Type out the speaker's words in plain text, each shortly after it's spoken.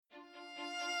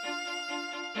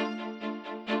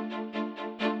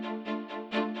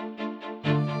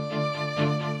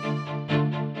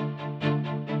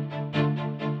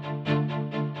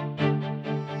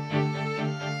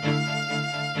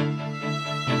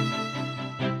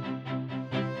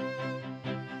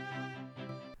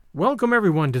Welcome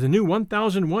everyone to the new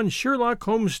 1001 Sherlock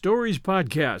Holmes Stories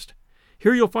podcast.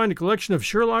 Here you'll find a collection of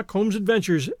Sherlock Holmes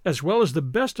adventures as well as the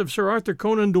best of Sir Arthur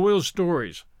Conan Doyle's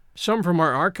stories. Some from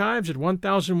our archives at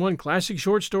 1001 Classic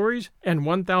Short Stories and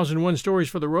 1001 Stories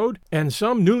for the Road, and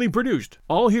some newly produced,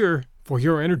 all here for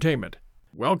your entertainment.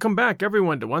 Welcome back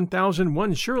everyone to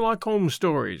 1001 Sherlock Holmes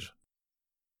Stories.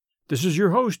 This is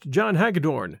your host, John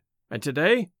Hagedorn, and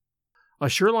today, a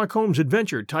Sherlock Holmes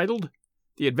adventure titled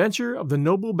The Adventure of the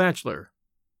Noble Bachelor.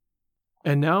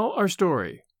 And now our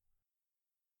story.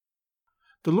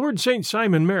 The Lord St.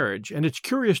 Simon marriage and its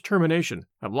curious termination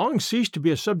have long ceased to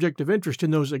be a subject of interest in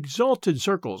those exalted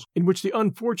circles in which the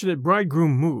unfortunate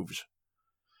bridegroom moves.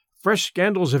 Fresh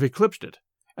scandals have eclipsed it,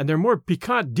 and their more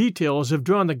piquant details have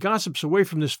drawn the gossips away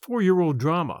from this 4-year-old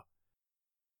drama.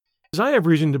 As I have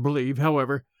reason to believe,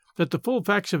 however, that the full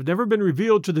facts have never been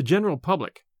revealed to the general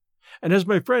public, and as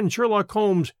my friend Sherlock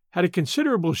Holmes had a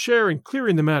considerable share in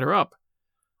clearing the matter up,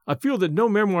 I feel that no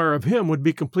memoir of him would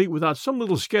be complete without some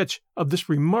little sketch of this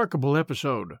remarkable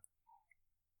episode.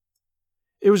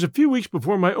 It was a few weeks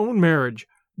before my own marriage,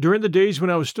 during the days when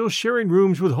I was still sharing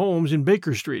rooms with Holmes in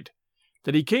Baker Street,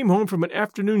 that he came home from an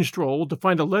afternoon stroll to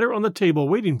find a letter on the table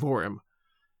waiting for him.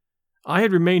 I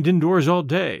had remained indoors all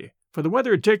day, for the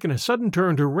weather had taken a sudden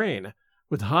turn to rain,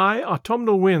 with high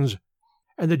autumnal winds,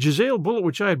 and the Giselle bullet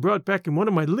which I had brought back in one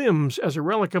of my limbs as a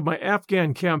relic of my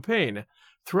Afghan campaign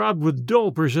throbbed with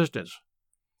dull persistence.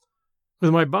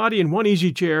 With my body in one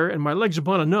easy chair and my legs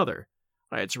upon another,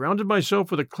 I had surrounded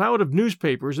myself with a cloud of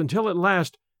newspapers until at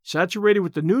last, saturated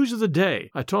with the news of the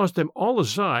day, I tossed them all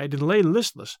aside and lay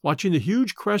listless, watching the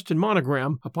huge crest and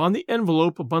monogram upon the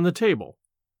envelope upon the table,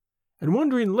 and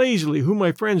wondering lazily who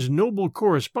my friend's noble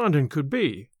correspondent could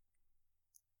be.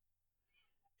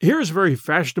 "Here's a very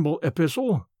fashionable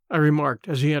epistle," I remarked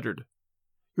as he entered.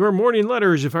 "Your morning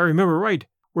letters, if I remember right,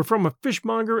 were from a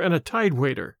fishmonger and a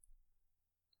tide-waiter."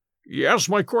 "Yes,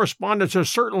 my correspondence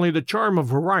has certainly the charm of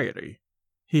variety,"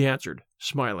 he answered,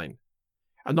 smiling,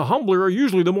 "and the humbler are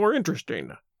usually the more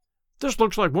interesting. This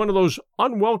looks like one of those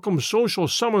unwelcome social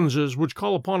summonses which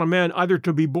call upon a man either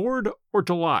to be bored or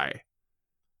to lie."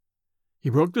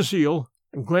 He broke the seal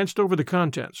and glanced over the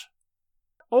contents.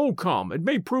 "Oh, come, it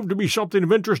may prove to be something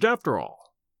of interest after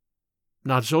all."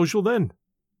 "Not social, then?"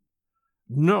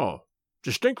 "No,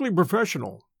 distinctly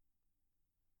professional."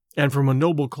 "And from a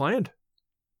noble client?"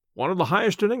 "One of the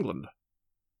highest in England."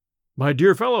 "My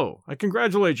dear fellow, I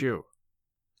congratulate you."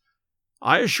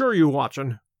 "I assure you,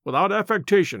 Watson, without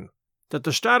affectation, that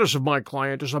the status of my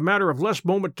client is a matter of less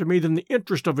moment to me than the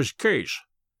interest of his case.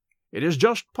 It is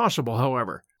just possible,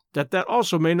 however, that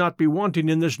also may not be wanting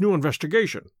in this new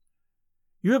investigation.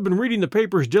 You have been reading the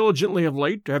papers diligently of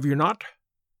late, have you not?"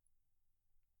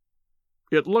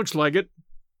 "It looks like it,"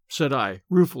 said I,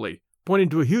 ruefully, pointing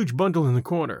to a huge bundle in the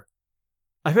corner.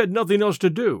 "I've had nothing else to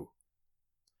do."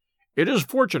 "It is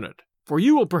fortunate, for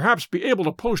you will perhaps be able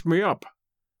to post me up.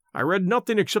 I read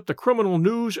nothing except the criminal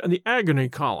news and the agony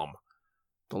column.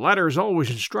 The latter is always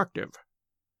instructive.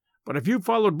 But if you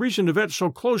followed recent events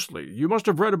so closely, you must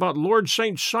have read about Lord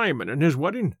St. Simon and his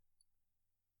wedding?"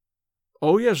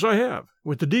 "Oh, yes, I have,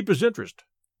 with the deepest interest."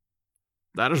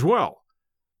 "That is well.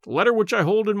 The letter which I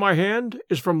hold in my hand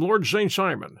is from Lord St.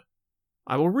 Simon.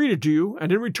 I will read it to you,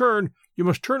 and in return you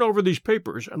must turn over these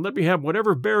papers and let me have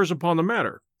whatever bears upon the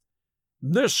matter.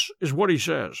 This is what he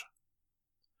says.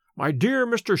 'My dear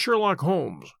Mr. Sherlock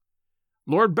Holmes,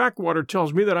 Lord Backwater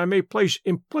tells me that I may place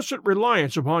implicit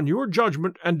reliance upon your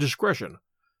judgment and discretion.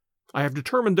 I have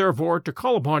determined, therefore, to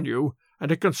call upon you and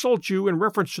to consult you in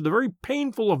reference to the very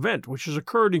painful event which has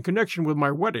occurred in connection with my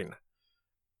wedding.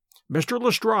 Mr.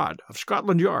 Lestrade, of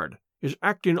Scotland Yard, is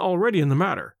acting already in the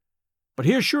matter, but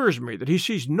he assures me that he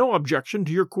sees no objection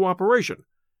to your cooperation,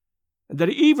 and that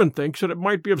he even thinks that it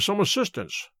might be of some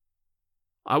assistance.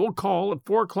 I will call at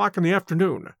 4 o'clock in the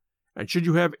afternoon, and should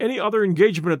you have any other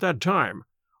engagement at that time,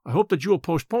 I hope that you will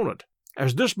postpone it,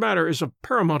 as this matter is of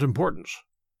paramount importance.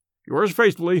 Yours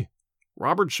faithfully,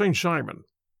 Robert St. Simon."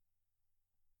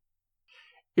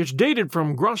 It's dated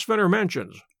from Grosvenor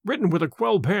Mansions, written with a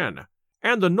quill pen,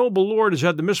 and the noble lord has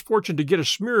had the misfortune to get a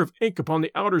smear of ink upon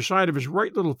the outer side of his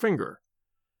right little finger,"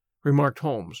 remarked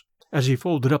Holmes, as he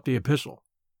folded up the epistle.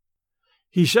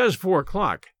 "He says 4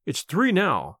 o'clock. It's 3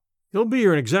 now. He'll be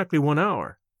here in exactly 1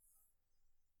 hour."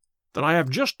 "Then I have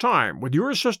just time, with your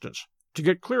assistance, to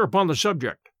get clear upon the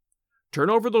subject. Turn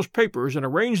over those papers and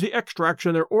arrange the extracts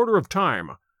in their order of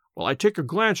time, while I take a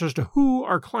glance as to who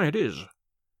our client is."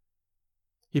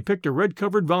 He picked a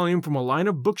red-covered volume from a line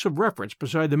of books of reference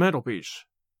beside the mantelpiece.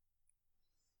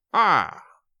 "Ah,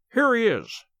 here he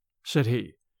is," said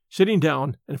he, sitting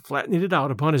down and flattening it out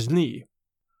upon his knee.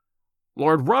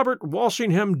 Lord Robert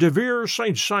Walsingham de Vere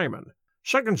St. Simon,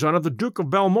 second son of the Duke of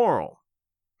Balmoral.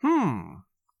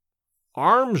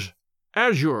 Arms,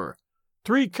 azure,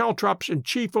 3 caltrops in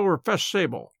chief over fess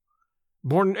sable.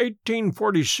 Born in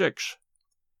 1846.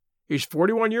 He's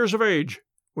 41 years of age,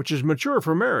 which is mature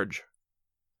for marriage.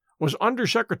 Was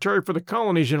Under-Secretary for the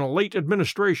Colonies in a late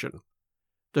administration.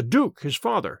 The Duke, his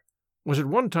father, was at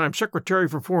one time Secretary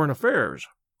for Foreign Affairs.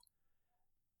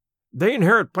 They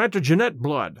inherit Plantagenet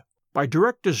blood, by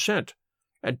direct descent,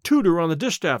 and Tudor on the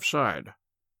distaff side.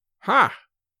 Ha!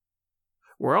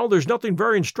 Well, there's nothing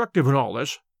very instructive in all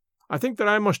this. I think that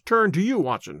I must turn to you,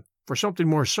 Watson, for something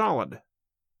more solid.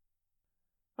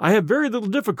 I have very little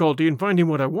difficulty in finding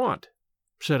what I want,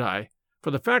 said I,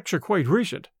 for the facts are quite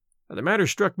recent, and the matter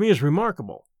struck me as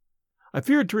remarkable. I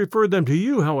feared to refer them to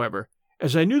you, however,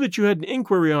 as I knew that you had an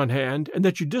inquiry on hand and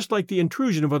that you disliked the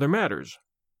intrusion of other matters.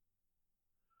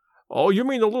 Oh, you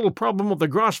mean the little problem of the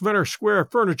Grosvenor Square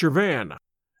furniture van.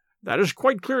 That is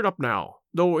quite cleared up now,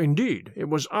 though, indeed, it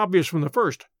was obvious from the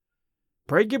first.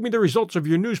 Pray give me the results of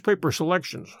your newspaper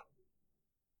selections.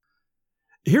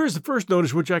 Here is the first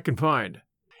notice which I can find.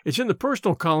 It's in the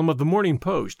personal column of the Morning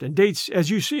Post, and dates,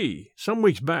 as you see, some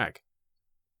weeks back.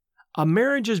 A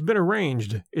marriage has been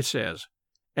arranged, it says,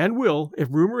 and will, if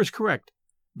rumor is correct,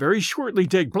 very shortly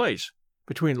take place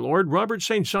between Lord Robert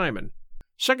St. Simon,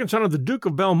 second son of the Duke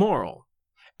of Balmoral,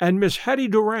 and Miss Hattie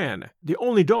Doran, the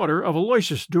only daughter of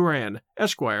Aloysius Doran,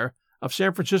 Esquire, of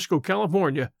San Francisco,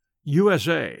 California,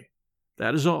 USA.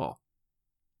 That is all.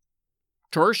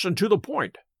 Terse and to the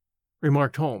point,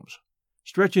 remarked Holmes,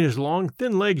 stretching his long,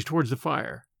 thin legs towards the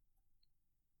fire.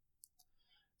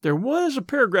 There was a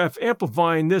paragraph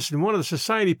amplifying this in one of the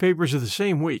society papers of the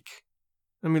same week.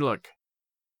 Let me look.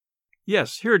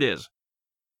 Yes, here it is.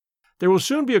 There will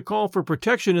soon be a call for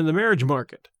protection in the marriage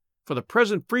market, for the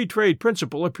present free trade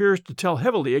principle appears to tell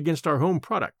heavily against our home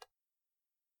product.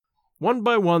 One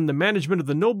by one, the management of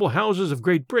the noble houses of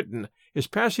Great Britain is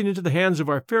passing into the hands of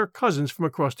our fair cousins from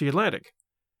across the Atlantic.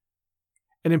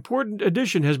 An important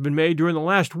addition has been made during the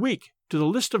last week to the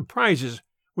list of prizes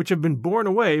which have been borne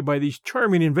away by these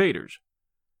charming invaders.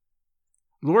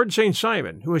 Lord St.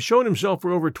 Simon, who has shown himself for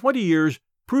over 20 years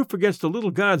proof against the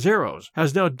little god's arrows,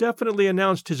 has now definitely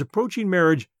announced his approaching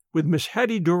marriage with Miss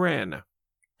Hattie Doran,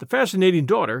 the fascinating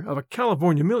daughter of a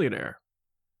California millionaire.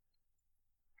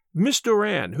 Miss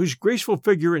Doran, whose graceful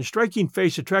figure and striking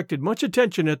face attracted much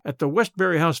attention at the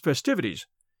Westbury House festivities,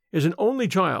 is an only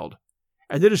child,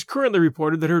 and it is currently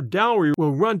reported that her dowry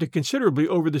will run to considerably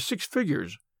over the 6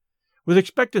 figures, with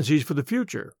expectancies for the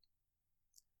future.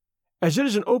 As it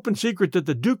is an open secret that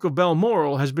the Duke of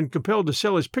Balmoral has been compelled to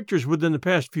sell his pictures within the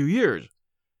past few years,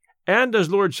 and as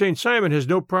Lord St. Simon has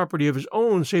no property of his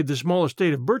own save the small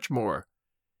estate of Birchmoor,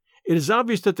 it is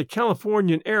obvious that the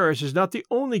Californian heiress is not the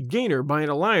only gainer by an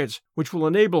alliance which will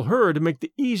enable her to make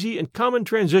the easy and common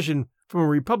transition from a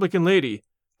Republican lady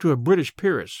to a British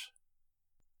peeress.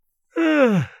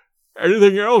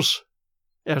 Anything else?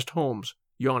 Asked Holmes,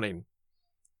 yawning.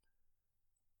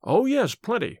 Oh, yes,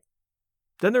 plenty.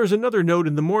 Then there is another note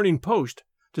in the Morning Post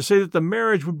to say that the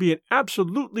marriage would be an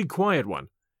absolutely quiet one,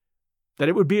 that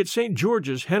it would be at St.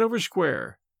 George's, Hanover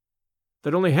Square,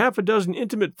 that only half a dozen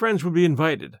intimate friends would be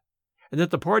invited, and that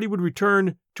the party would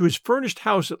return to his furnished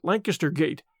house at Lancaster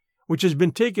Gate, which has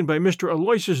been taken by Mr.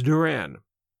 Aloysius Doran.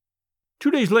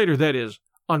 2 days later, that is,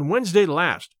 on Wednesday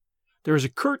last, there is a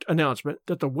curt announcement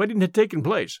that the wedding had taken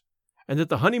place, and that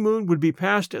the honeymoon would be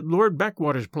passed at Lord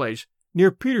Backwater's place,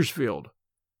 near Petersfield.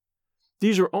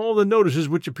 These are all the notices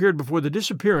which appeared before the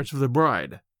disappearance of the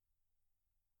bride.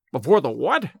 Before the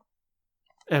what?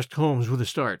 Asked Holmes with a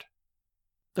start.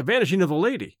 The vanishing of the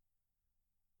lady.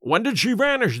 When did she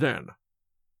vanish, then?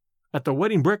 At the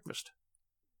wedding breakfast.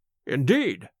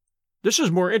 Indeed. This is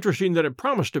more interesting than it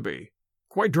promised to be.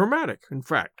 Quite dramatic, in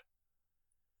fact.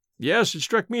 Yes, it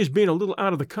struck me as being a little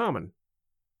out of the common.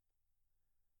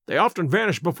 They often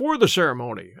vanish before the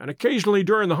ceremony, and occasionally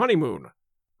during the honeymoon,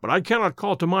 but I cannot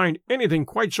call to mind anything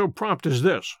quite so prompt as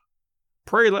this.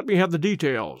 Pray let me have the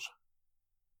details.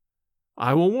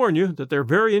 I will warn you that they're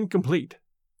very incomplete.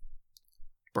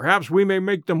 Perhaps we may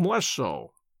make them less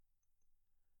so.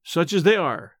 Such as they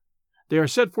are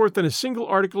set forth in a single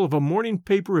article of a morning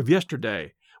paper of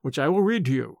yesterday, which I will read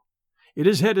to you. It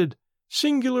is headed,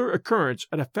 Singular Occurrence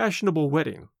at a Fashionable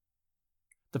Wedding.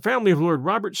 The family of Lord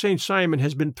Robert St. Simon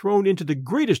has been thrown into the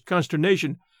greatest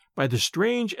consternation by the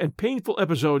strange and painful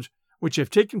episodes which have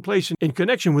taken place in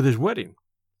connection with his wedding.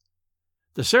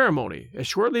 The ceremony, as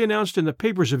shortly announced in the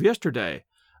papers of yesterday,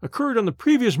 occurred on the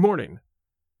previous morning,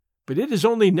 but it is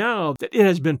only now that it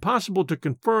has been possible to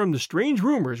confirm the strange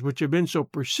rumors which have been so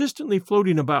persistently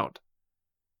floating about.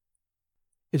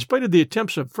 In spite of the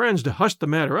attempts of friends to hush the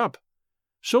matter up,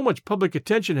 so much public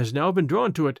attention has now been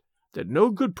drawn to it that no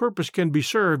good purpose can be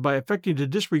served by affecting to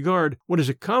disregard what is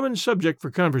a common subject for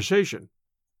conversation.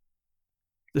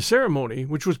 The ceremony,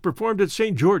 which was performed at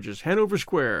St. George's, Hanover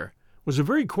Square, was a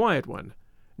very quiet one,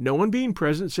 no one being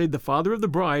present save the father of the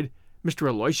bride, Mr.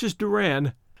 Aloysius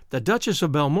Doran, the Duchess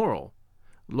of Balmoral,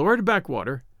 Lord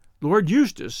Backwater, Lord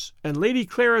Eustace, and Lady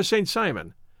Clara St.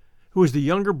 Simon, who was the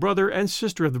younger brother and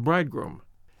sister of the bridegroom,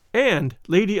 and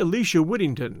Lady Alicia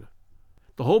Whittington.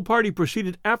 The whole party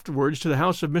proceeded afterwards to the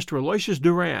house of Mr. Aloysius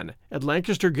Doran at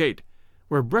Lancaster Gate,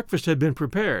 where breakfast had been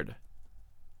prepared.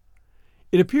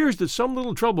 It appears that some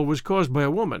little trouble was caused by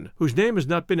a woman, whose name has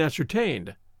not been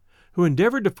ascertained, who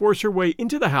endeavored to force her way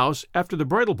into the house after the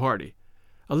bridal party,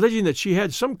 alleging that she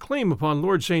had some claim upon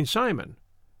Lord St. Simon.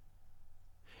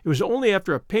 It was only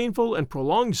after a painful and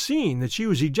prolonged scene that she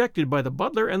was ejected by the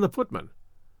butler and the footman.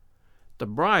 The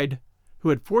bride, who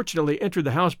had fortunately entered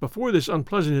the house before this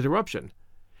unpleasant interruption,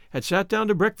 had sat down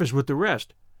to breakfast with the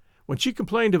rest, when she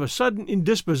complained of a sudden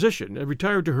indisposition and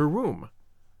retired to her room.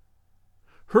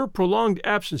 Her prolonged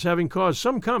absence having caused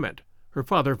some comment, her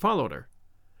father followed her,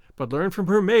 but learned from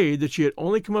her maid that she had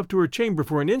only come up to her chamber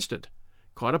for an instant,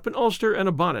 caught up an ulster and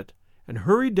a bonnet, and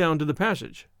hurried down to the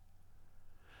passage.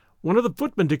 One of the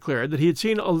footmen declared that he had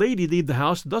seen a lady leave the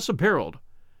house thus apparelled,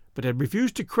 but had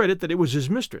refused to credit that it was his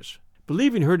mistress,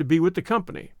 believing her to be with the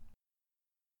company.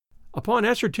 Upon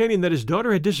ascertaining that his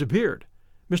daughter had disappeared,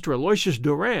 Mr. Aloysius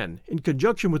Doran, in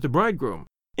conjunction with the bridegroom,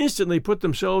 instantly put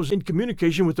themselves in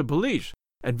communication with the police,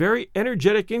 and very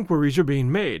energetic inquiries are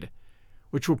being made,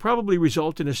 which will probably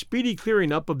result in a speedy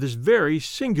clearing up of this very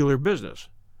singular business.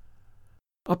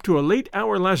 Up to a late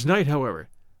hour last night, however,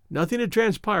 nothing had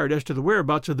transpired as to the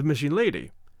whereabouts of the missing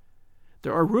lady.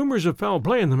 There are rumors of foul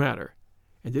play in the matter,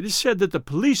 and it is said that the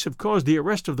police have caused the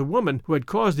arrest of the woman who had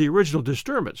caused the original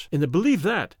disturbance, in the belief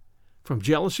that, from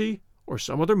jealousy or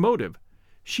some other motive,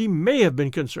 she may have been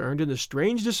concerned in the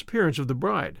strange disappearance of the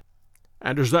bride.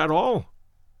 And is that all?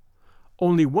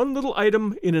 Only one little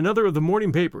item in another of the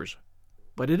morning papers,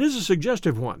 but it is a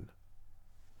suggestive one.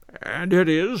 And it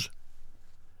is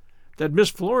that Miss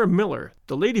Flora Miller,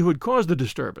 the lady who had caused the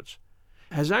disturbance,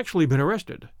 has actually been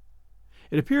arrested.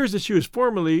 It appears that she was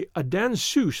formerly a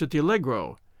danseuse at the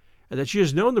Allegro, and that she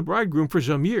has known the bridegroom for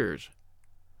some years.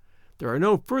 There are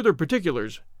no further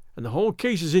particulars, and the whole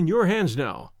case is in your hands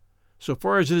now, so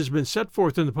far as it has been set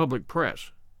forth in the public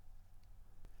press.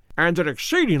 And an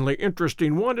exceedingly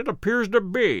interesting one it appears to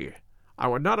be. I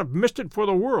would not have missed it for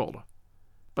the world.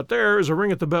 But there is a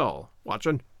ring at the bell,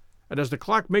 Watson, and as the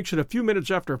clock makes it a few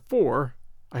minutes after 4,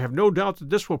 I have no doubt that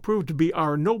this will prove to be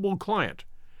our noble client.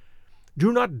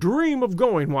 Do not dream of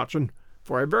going, Watson,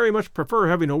 for I very much prefer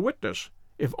having a witness,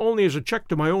 if only as a check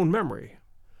to my own memory.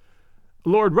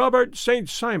 Lord Robert St.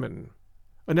 Simon,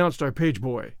 announced our page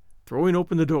boy, throwing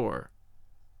open the door.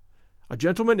 A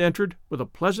gentleman entered with a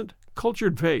pleasant,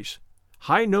 cultured face,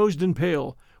 high-nosed and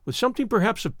pale, with something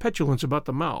perhaps of petulance about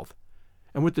the mouth,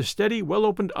 and with the steady,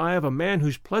 well-opened eye of a man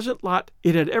whose pleasant lot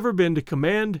it had ever been to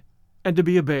command and to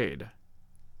be obeyed.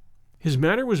 His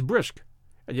manner was brisk,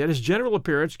 and yet his general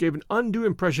appearance gave an undue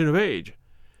impression of age,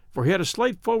 for he had a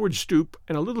slight forward stoop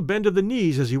and a little bend of the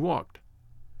knees as he walked.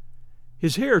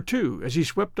 His hair, too, as he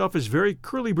swept off his very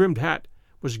curly-brimmed hat,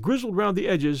 was grizzled round the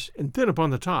edges and thin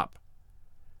upon the top.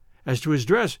 As to his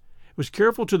dress, it was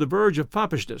careful to the verge of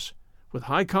foppishness, with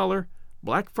high collar,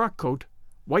 black frock-coat,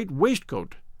 white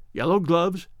waistcoat, yellow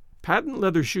gloves, patent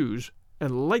leather shoes,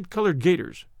 and light-colored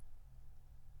gaiters.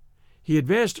 He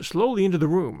advanced slowly into the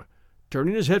room,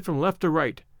 turning his head from left to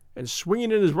right, and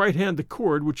swinging in his right hand the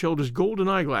cord which held his golden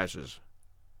eyeglasses.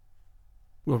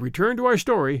 We'll return to our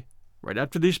story right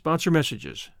after these sponsor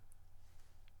messages.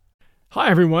 Hi,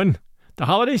 everyone. The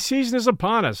holiday season is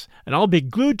upon us, and I'll be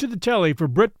glued to the telly for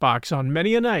BritBox on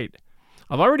many a night.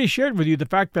 I've already shared with you the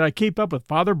fact that I keep up with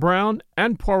Father Brown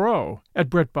and Poirot at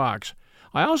BritBox.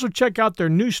 I also check out their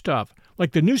new stuff,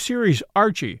 like the new series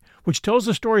Archie, which tells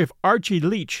the story of Archie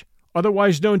Leach,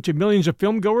 otherwise known to millions of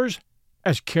filmgoers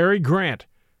as Cary Grant.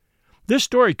 This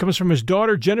story comes from his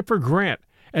daughter Jennifer Grant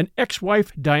and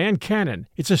ex-wife Diane Cannon.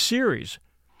 It's a series.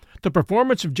 The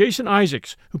performance of Jason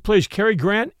Isaacs, who plays Cary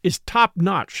Grant, is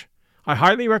top-notch. I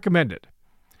highly recommend it.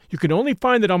 You can only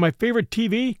find it on my favorite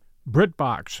TV,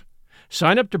 BritBox.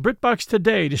 Sign up to BritBox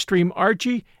today to stream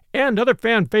Archie and other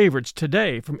fan favorites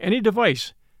today from any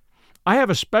device. I have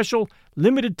a special,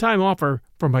 limited-time offer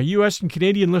for my U.S. and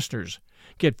Canadian listeners.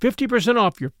 Get 50%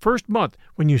 off your first month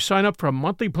when you sign up for a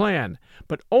monthly plan,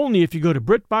 but only if you go to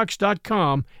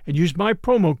BritBox.com and use my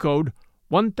promo code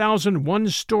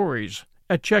 1001stories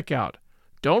at checkout.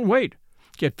 Don't wait.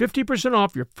 Get 50%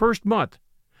 off your first month.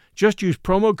 Just use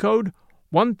promo code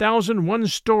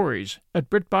 1001stories at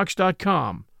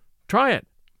BritBox.com. Try it.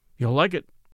 You'll like it.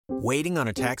 Waiting on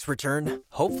a tax return?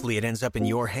 Hopefully it ends up in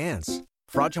your hands.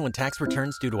 Fraudulent tax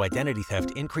returns due to identity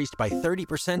theft increased by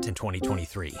 30% in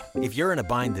 2023. If you're in a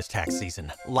bind this tax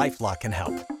season, LifeLock can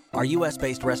help. Our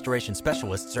U.S.-based restoration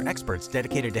specialists are experts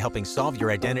dedicated to helping solve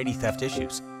your identity theft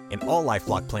issues. And all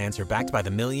LifeLock plans are backed by the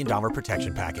 $1 Million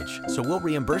Protection Package. So we'll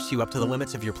reimburse you up to the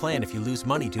limits of your plan if you lose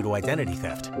money due to identity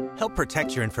theft. Help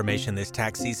protect your information this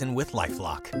tax season with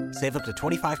LifeLock. Save up to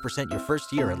 25% your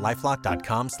first year at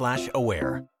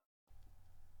LifeLock.com/aware.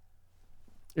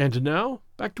 And now,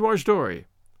 back to our story.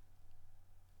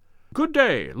 "Good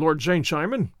day, Lord St.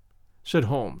 Simon," said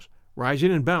Holmes,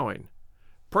 rising and bowing.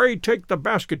 "Pray take the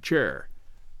basket chair.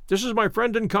 This is my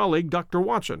friend and colleague, Dr.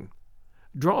 Watson.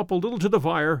 Draw up a little to the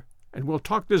fire, and we'll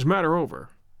talk this matter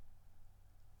over."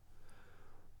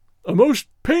 "A most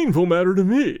painful matter to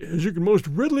me, as you can most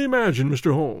readily imagine,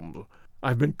 Mr. Holmes.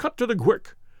 I've been cut to the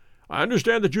quick. I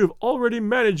understand that you have already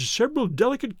managed several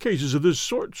delicate cases of this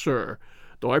sort, sir,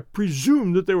 though I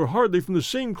presume that they were hardly from the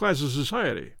same class of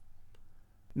society."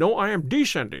 "No, I am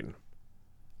descending."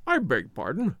 "I beg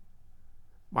pardon."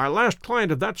 "My last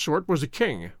client of that sort was a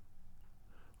king."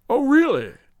 "Oh,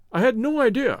 really? I had no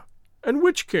idea. And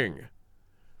which king?"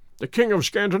 "The king of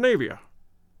Scandinavia."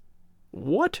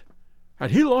 "What? Had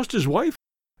he lost his wife?"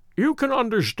 "You can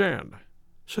understand,"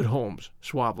 said Holmes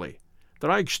suavely,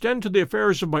 "that I extend to the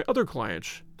affairs of my other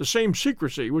clients the same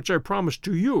secrecy which I promised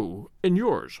to you in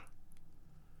yours."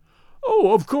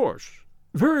 "Oh, of course.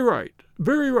 Very right,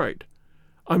 very right.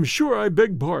 I'm sure I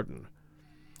beg pardon.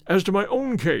 As to my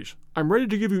own case, I'm ready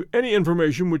to give you any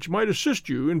information which might assist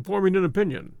you in forming an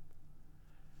opinion."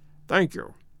 "Thank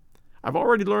you. I've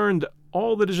already learned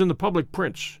all that is in the public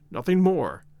prints, nothing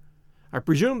more. I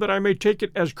presume that I may take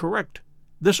it as correct,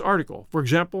 this article, for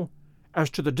example,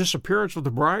 as to the disappearance of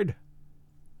the bride?"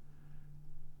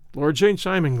 Lord St.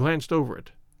 Simon glanced over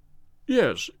it.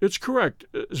 "Yes, it's correct,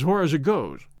 as far as it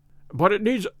goes. But it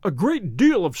needs a great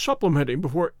deal of supplementing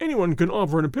before anyone can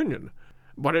offer an opinion.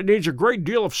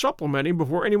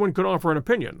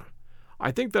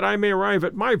 I think that I may arrive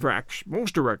at my facts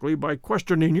most directly by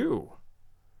questioning you."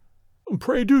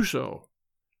 "Pray do so."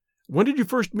 "When did you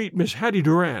first meet Miss Hattie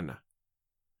Duran?"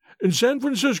 "In San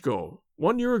Francisco,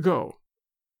 1 year ago."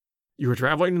 "You were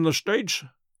traveling in the States?"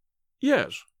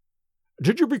 "Yes."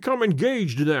 "Did you become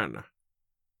engaged then?"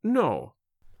 "No."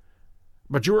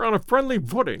 "But you were on a friendly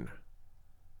footing?"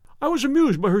 "I was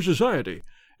amused by her society,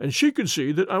 and she could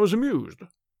see that I was amused."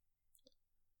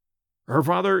 "Her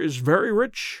father is very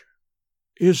rich?"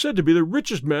 "He is said to be the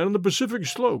richest man on the Pacific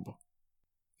slope."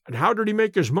 "And how did he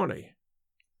make his money?"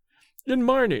 "In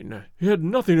mining. He had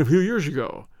nothing a few years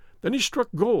ago. Then he struck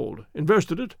gold,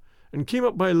 invested it, and came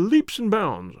up by leaps and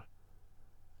bounds."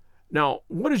 "Now,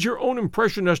 what is your own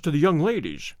impression as to the young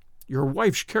ladies, your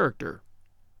wife's character?"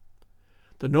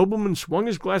 The nobleman swung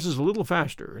his glasses a little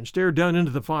faster and stared down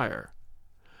into the fire.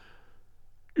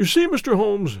 "You see, Mr.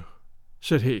 Holmes,"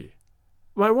 said he,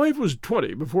 "my wife was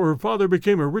 20 before her father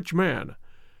became a rich man.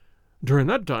 During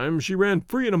that time she ran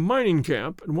free in a mining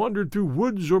camp and wandered through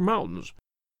woods or mountains,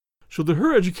 so that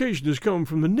her education has come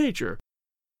from the nature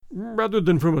rather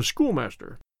than from a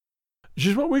schoolmaster.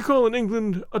 She's what we call in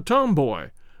England a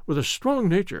tomboy, with a strong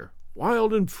nature,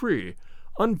 wild and free,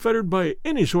 unfettered by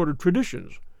any sort of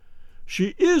traditions.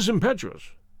 She is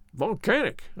impetuous,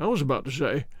 volcanic, I was about to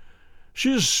say.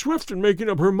 She is swift in making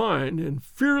up her mind and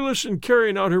fearless in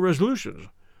carrying out her resolutions.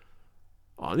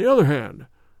 On the other hand,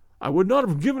 I would not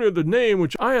have given her the name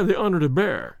which I have the honor to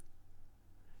bear."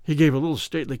 He gave a little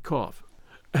stately cough.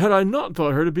 "Had I not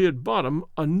thought her to be at bottom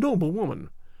a noble woman.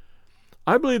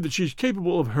 I believe that she is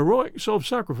capable of heroic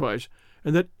self-sacrifice,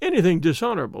 and that anything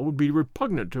dishonorable would be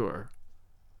repugnant to her."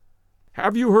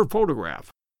 "Have you her photograph?"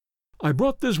 "I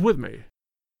brought this with me."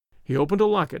 He opened a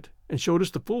locket and showed us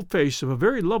the full face of a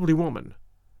very lovely woman.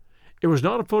 It was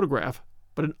not a photograph,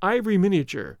 but an ivory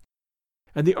miniature,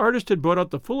 and the artist had brought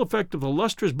out the full effect of the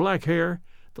lustrous black hair,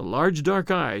 the large dark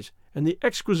eyes, and the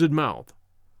exquisite mouth.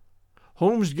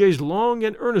 Holmes gazed long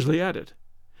and earnestly at it.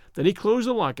 Then he closed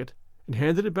the locket and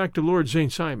handed it back to Lord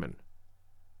St. Simon.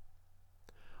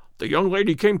 "The young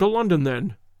lady came to London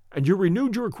then, and you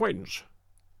renewed your acquaintance?"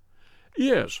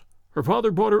 "Yes. Her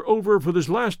father brought her over for this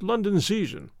last London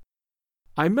season.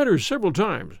 I met her several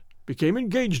times, became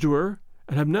engaged to her,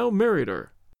 and have now married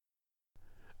her."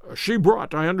 "She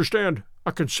brought, I understand,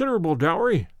 a considerable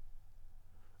dowry?"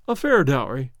 "A fair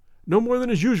dowry, no more than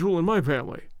is usual in my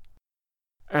family."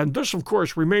 "And this, of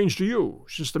course, remains to you,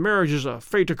 since the marriage is a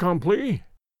fait accompli?"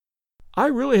 "I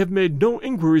really have made no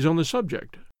inquiries on the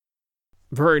subject."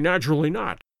 "Very naturally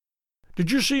not.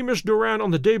 Did you see Miss Durand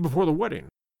on the day before the wedding?"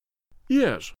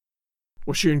 "Yes."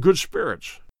 "Was she in good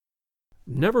spirits?"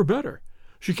 "Never better.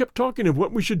 She kept talking of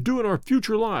what we should do in our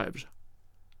future lives."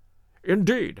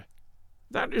 "Indeed.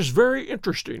 That is very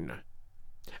interesting.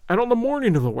 And on the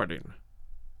morning of the wedding?"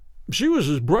 "She was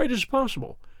as bright as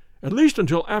possible, at least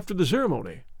until after the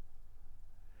ceremony."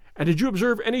 "And did you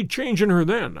observe any change in her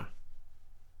then?"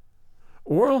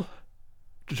 "Well,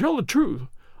 to tell the truth,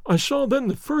 I saw then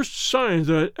the first signs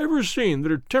that I had ever seen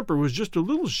that her temper was just a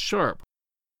little sharp.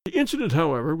 The incident,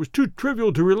 however, was too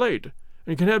trivial to relate,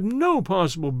 and can have no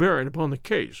possible bearing upon the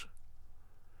case."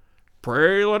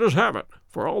 "Pray let us have it,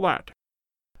 for all that."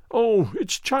 "Oh,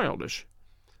 it's childish.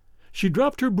 She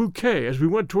dropped her bouquet as we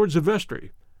went towards the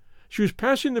vestry. She was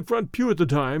passing the front pew at the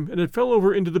time, and it fell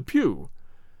over into the pew.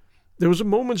 There was a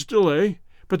moment's delay,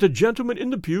 but the gentleman in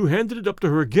the pew handed it up to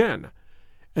her again,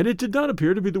 and it did not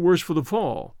appear to be the worse for the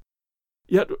fall.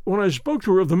 Yet when I spoke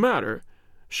to her of the matter,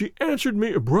 she answered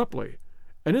me abruptly,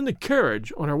 and in the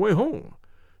carriage on our way home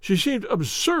she seemed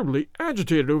absurdly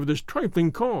agitated over this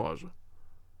trifling cause."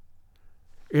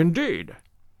 "Indeed.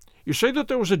 You say that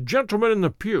there was a gentleman in the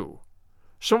pew.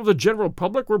 Some of the general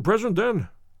public were present then?"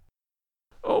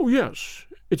 "Oh, yes.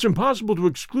 It's impossible to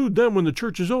exclude them when the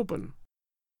church is open."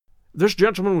 "This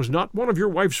gentleman was not one of your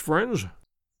wife's friends?"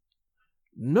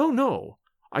 "No, no.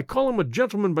 I call him a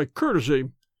gentleman by courtesy,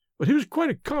 but he was quite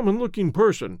a common-looking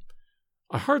person.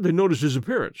 I hardly noticed his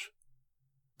appearance.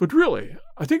 But really,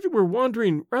 I think that we're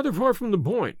wandering rather far from the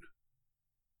point."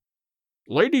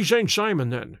 "Lady St. Simon,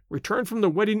 then, returned from the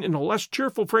wedding in a less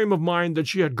cheerful frame of mind than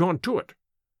she had gone to it.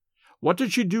 What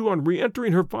did she do on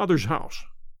re-entering her father's house?"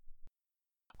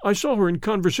 "I saw her in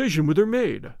conversation with her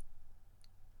maid."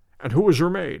 "And who was her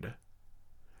maid?"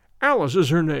 "Alice is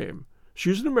her name.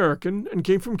 She is an American, and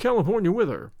came from California with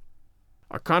her."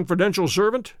 "A confidential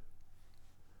servant?"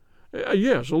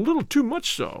 Yes, a little too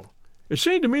much so. It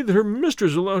seemed to me that her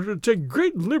mistress allowed her to take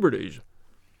great liberties.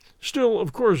 Still,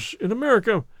 of course, in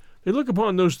America they look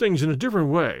upon those things in a different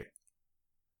way."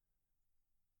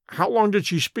 "How long did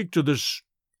she speak to this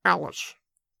Alice?"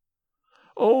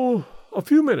 "Oh, a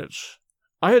few minutes.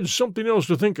 I had something else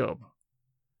to think of."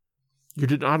 "You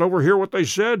did not overhear what they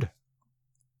said?"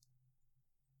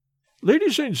 "Lady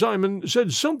St. Simon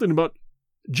said something about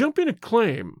jumping a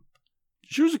claim.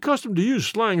 She was accustomed to use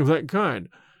slang of that kind.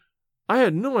 I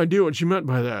had no idea what she meant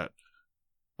by that."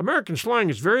 "American slang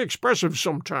is very expressive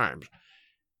sometimes.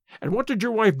 And what did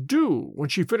your wife do when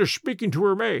she finished speaking to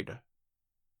her maid?"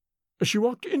 "She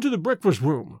walked into the breakfast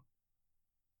room."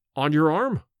 "On your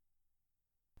arm?"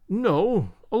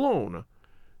 "No, alone.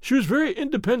 She was very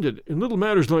independent in little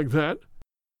matters like that.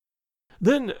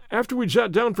 Then, after we'd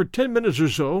sat down for 10 minutes or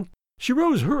so, she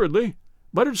rose hurriedly,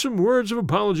 muttered some words of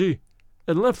apology,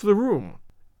 and left the room,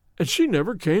 and she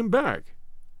never came back."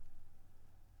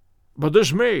 "But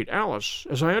this maid, Alice,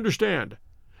 as I understand,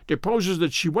 deposes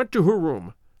that she went to her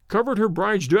room, covered her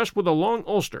bride's dress with a long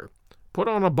ulster, put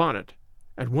on a bonnet,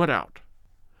 and went out."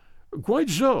 "Quite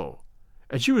so.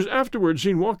 And she was afterwards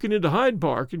seen walking into Hyde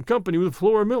Park in company with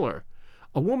Flora Miller,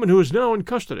 a woman who is now in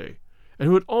custody, and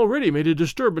who had already made a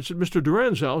disturbance at Mr.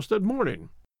 Durand's house that morning."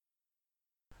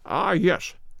 "Ah,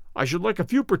 yes. I should like a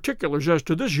few particulars as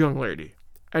to this young lady,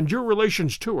 and your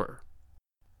relations to her."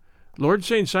 Lord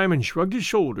St. Simon shrugged his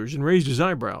shoulders and raised his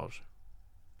eyebrows.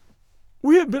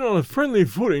 "We have been on a friendly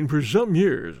footing for some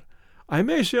years. I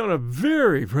may say on a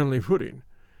very friendly footing.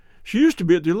 She used to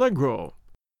be at the Allegro.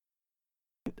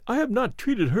 I have not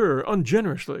treated her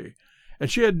ungenerously, and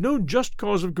she had no just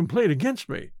cause of complaint against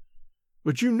me.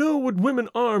 But you know what women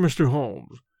are, Mr.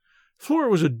 Holmes. Flora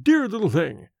was a dear little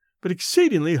thing, but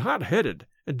exceedingly hot-headed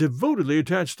and devotedly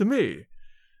attached to me.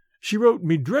 She wrote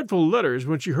me dreadful letters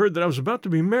when she heard that I was about to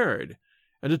be married,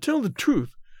 and to tell the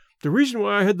truth, the reason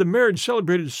why I had the marriage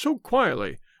celebrated so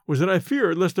quietly was that I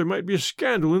feared lest there might be a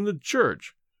scandal in the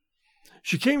church.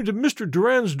 She came to Mr.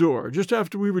 Durand's door just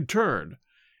after we returned,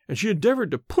 and she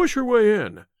endeavored to push her way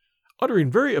in,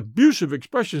 uttering very abusive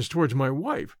expressions towards my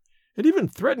wife, and even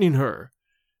threatening her.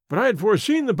 But I had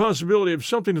foreseen the possibility of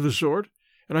something of the sort,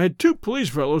 and I had 2 police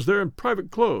fellows there in private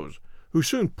clothes, who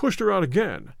soon pushed her out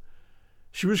again.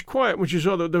 She was quiet when she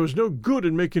saw that there was no good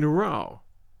in making a row."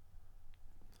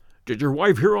 "Did your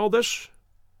wife hear all this?"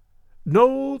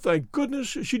 "No, thank goodness,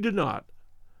 she did not."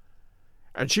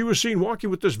 "And she was seen walking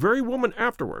with this very woman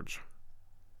afterwards?"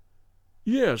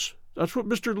 "Yes, that's what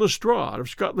Mr. Lestrade of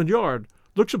Scotland Yard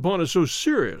looks upon as so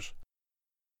serious.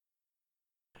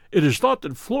 It is thought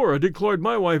that Flora decoyed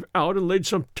my wife out and laid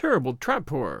some terrible trap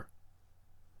for her."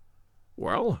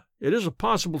 "Well, it is a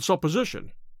possible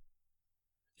supposition."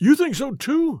 "You think so,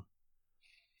 too?"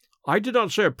 "I did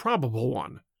not say a probable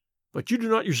one. But you do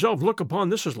not yourself look upon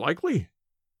this as likely?"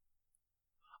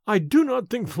 "I do not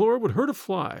think Flora would hurt a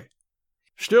fly."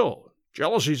 "Still,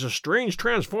 jealousy is a strange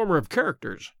transformer of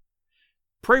characters.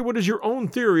 Pray, what is your own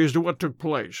theory as to what took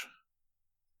place?"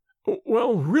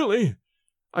 "Well, really,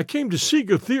 I came to seek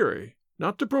a theory,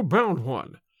 not to propound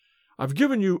one. I've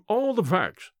given you all the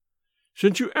facts.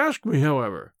 Since you ask me,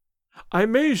 however, I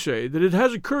may say that it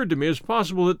has occurred to me as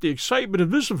possible that the excitement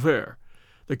of this affair,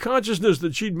 the consciousness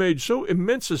that she'd made so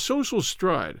immense a social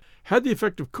stride, had the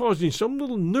effect of causing some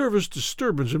little nervous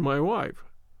disturbance in my wife."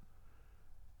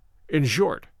 "In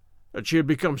short, that she had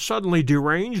become suddenly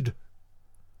deranged?"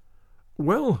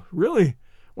 "Well, really,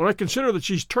 when I consider that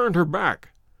she's turned her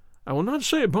back, I will not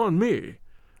say upon me,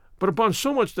 but upon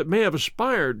so much that may have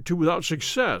aspired to without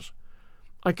success,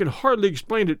 I can hardly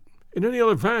explain it in any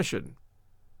other fashion."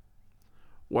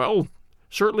 "Well,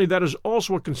 certainly that is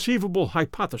also a conceivable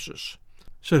hypothesis,"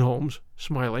 said Holmes,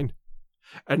 smiling.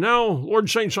 "And now, Lord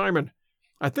St. Simon,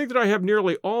 I think that I have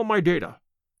nearly all my data.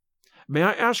 May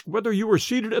I ask whether you were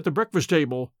seated at the breakfast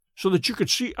table so that you could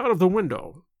see out of the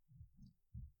window?"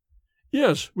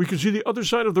 "Yes, we could see the other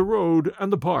side of the road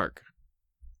and the park."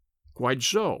 "Quite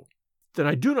so. Then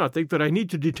I do not think that I need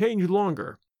to detain you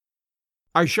longer.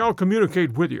 I shall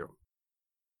communicate with you."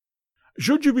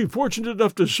 "Should you be fortunate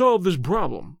enough to solve this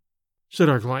problem," said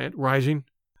our client, rising,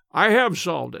 "I have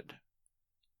solved it."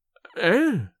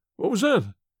 "Eh? What was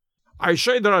that?" "I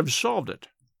say that I've solved it."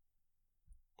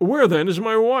 "Where, then, is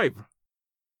my wife?"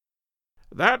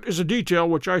 "That is a detail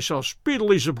which I shall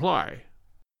speedily supply."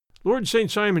 Lord St.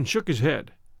 Simon shook his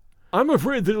head. "I'm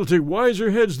afraid that it'll take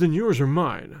wiser heads than yours or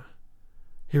mine,"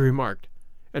 he remarked,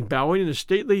 and bowing in a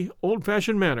stately,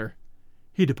 old-fashioned manner,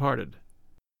 he departed.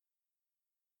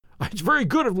 "It's very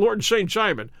good of Lord St.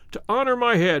 Simon to honor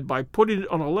my head by putting it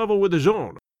on a level with his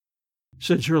own,"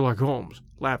 said Sherlock Holmes,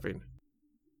 laughing.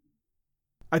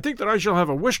 "I think that I shall have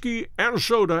a whiskey and a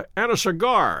soda and a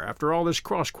cigar after all this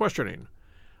cross-questioning.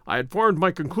 I had formed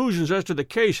my conclusions as to the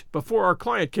case before our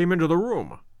client came into the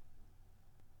room."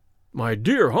 "My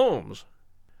dear Holmes,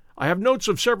 I have notes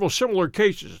of several similar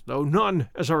cases, though none,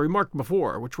 as I remarked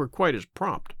before, which were quite as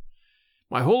prompt.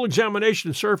 My whole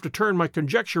examination served to turn my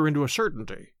conjecture into a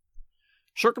certainty.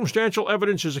 Circumstantial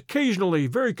evidence is occasionally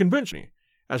very convincing,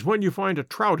 as when you find a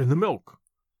trout in the milk,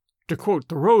 to quote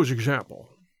the Rose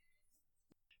example.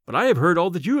 But I have heard all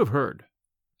that you have heard,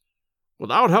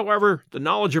 without, however, the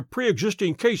knowledge of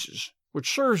pre-existing cases,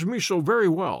 which serves me so very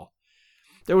well.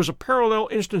 There was a parallel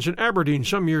instance in Aberdeen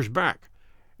some years back,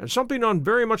 and something on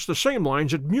very much the same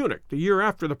lines at Munich the year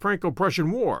after the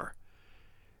Franco-Prussian War.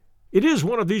 It is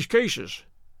one of these cases.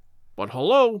 But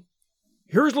hullo!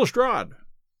 Here's Lestrade.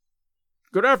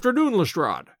 Good afternoon,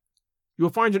 Lestrade. You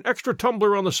will find an extra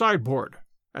tumbler on the sideboard,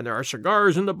 and there are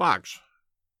cigars in the box."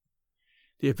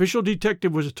 The official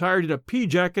detective was attired in a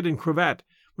pea-jacket and cravat,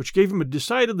 which gave him a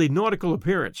decidedly nautical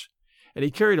appearance, and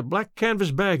he carried a black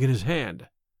canvas bag in his hand.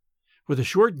 With a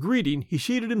short greeting, he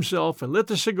seated himself and lit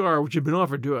the cigar which had been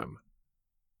offered to him.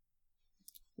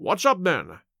 "What's up,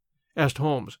 then?" asked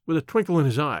Holmes, with a twinkle in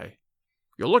his eye.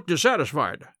 "You look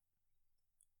dissatisfied."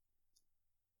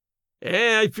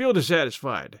 "I feel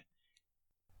dissatisfied.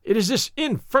 It is this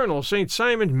infernal St.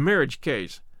 Simon marriage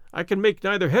case. I can make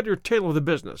neither head or tail of the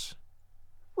business."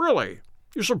 "Really?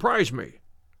 You surprise me.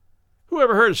 Who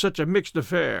ever heard of such a mixed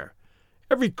affair?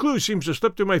 Every clue seems to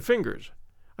slip through my fingers.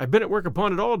 I've been at work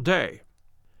upon it all day."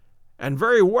 "And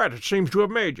very wet it seems to have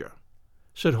made you,"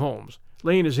 said Holmes,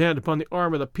 laying his hand upon the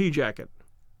arm of the pea-jacket.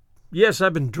 "Yes,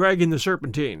 I've been dragging the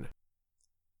Serpentine."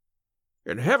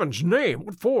 "In heaven's name,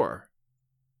 what for?"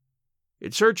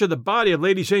 "In search of the body of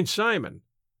Lady St. Simon."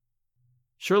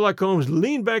 Sherlock Holmes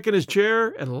leaned back in his chair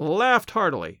and laughed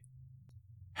heartily.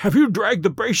 "Have you dragged the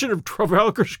basin of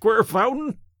Trafalgar Square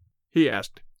fountain?" he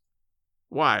asked.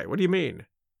 "Why, what do you mean?"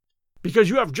 "Because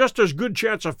you have just as good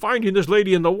chance of finding this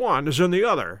lady in the one as in the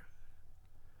other."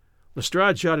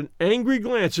 Lestrade shot an angry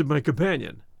glance at my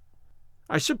companion.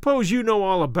 "I suppose you know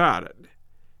all about it,"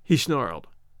 he snarled.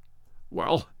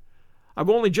 "Well, I've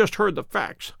only just heard the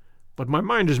facts, but my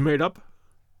mind is made up."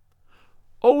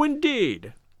 "Oh,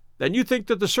 indeed. Then you think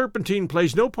that the Serpentine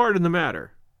plays no part in the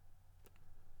matter?"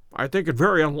 "I think it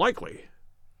very unlikely."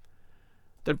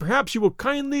 "Then perhaps you will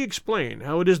kindly explain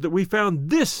how it is that we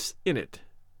found this in it."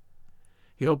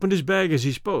 He opened his bag as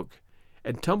he spoke,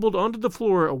 and tumbled onto the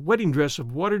floor a wedding dress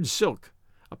of watered silk,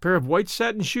 a pair of white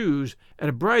satin shoes, and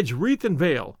a bride's wreath and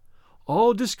veil,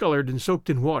 all discolored and soaked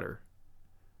in water.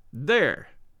 "There,"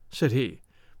 said he,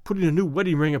 putting a new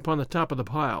wedding ring upon the top of the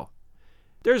pile.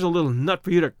 "There's a little nut for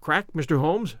you to crack, Mr.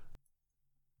 Holmes."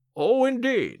 "Oh,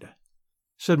 indeed,"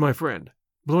 said my friend,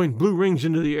 blowing blue rings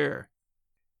into the air.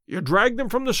 You dragged them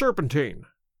from the Serpentine?"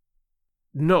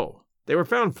 "No. They were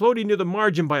found floating near the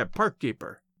margin by a park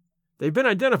keeper. They've been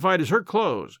identified as her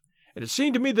clothes, and it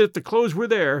seemed to me that if the clothes were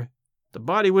there, the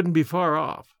body wouldn't be far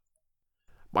off."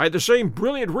 "By the same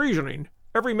brilliant reasoning,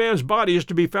 every man's body is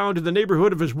to be found in the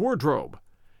neighborhood of his wardrobe.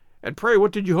 And pray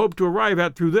what did you hope to arrive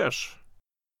at through this?"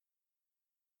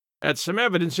 "At some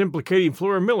evidence implicating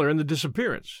Flora Miller in the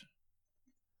disappearance."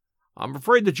 "I'm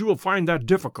afraid that you will find that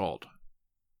difficult."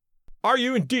 "Are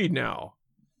you indeed now?"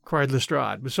 cried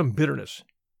Lestrade with some bitterness.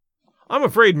 "I'm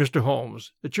afraid, Mr.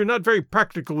 Holmes, that you're not very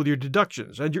practical with your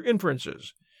deductions and your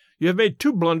inferences. You have made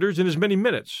 2 blunders in as many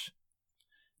minutes.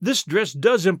 This dress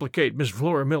does implicate Miss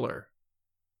Flora Miller."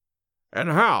 "And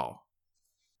how?"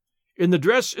 "In the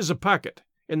dress is a pocket.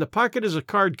 In the pocket is a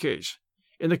card case.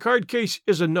 In the card case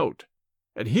is a note.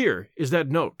 And here is that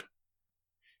note."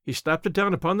 He slapped it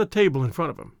down upon the table in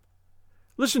front of him.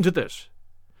 "Listen to this.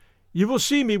 'You will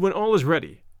see me when all is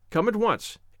ready. Come at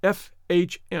once.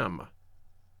 F.H.M.'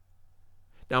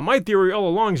 Now, my theory all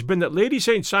along has been that Lady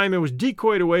St. Simon was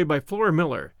decoyed away by Flora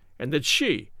Miller, and that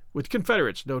she, with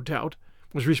confederates, no doubt,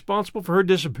 was responsible for her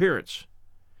disappearance.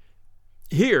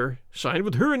 Here, signed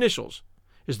with her initials,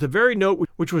 is the very note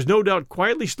which was no doubt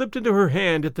quietly slipped into her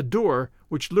hand at the door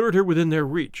which lured her within their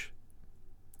reach."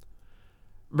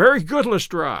 "Very good,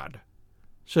 Lestrade,"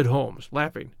 said Holmes,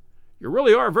 laughing. "You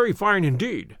really are very fine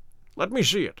indeed. Let me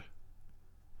see it."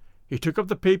 He took up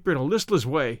the paper in a listless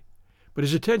way, but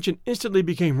his attention instantly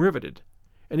became riveted,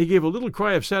 and he gave a little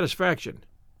cry of satisfaction.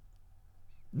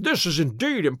 "This is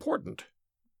indeed important,"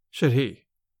 said he.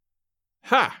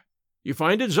 "Ha! You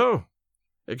find it so?"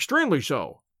 "Extremely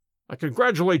so. I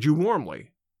congratulate you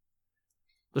warmly."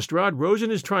 Lestrade rose in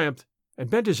his triumph and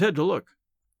bent his head to look.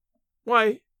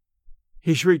 "Why,"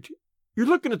 he shrieked, "you're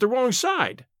looking at the wrong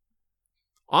side."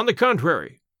 "On the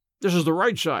contrary, this is the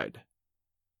right side."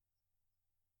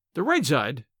 "The right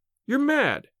side? You're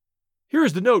mad. Here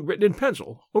is the note written in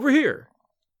pencil, over here."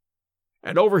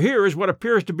 "And over here is what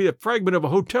appears to be a fragment of a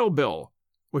hotel bill,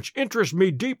 which interests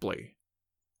me deeply."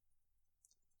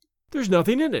 "There's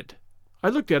nothing in it. I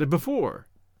looked at it before,"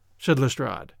 said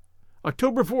Lestrade.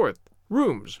 "October 4th,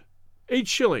 rooms, 8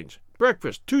 shillings,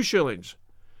 breakfast, 2 shillings,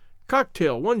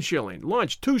 cocktail, 1 shilling,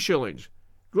 lunch, 2 shillings,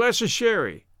 glass of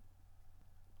sherry.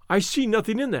 I see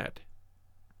nothing in that."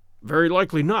 "Very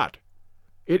likely not.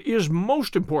 It is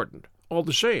most important, all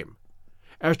the same.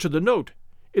 As to the note,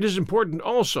 it is important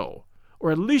also,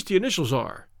 or at least the initials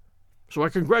are. So I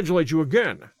congratulate you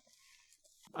again."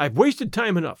 "I've wasted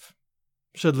time enough,"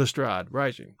 said Lestrade,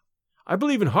 rising. "I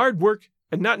believe in hard work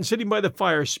and not in sitting by the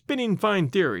fire spinning fine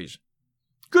theories.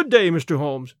 Good day, Mr.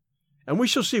 Holmes, and we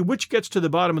shall see which gets to the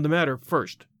bottom of the matter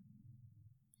first."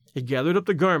 He gathered up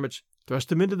the garments, thrust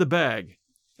them into the bag,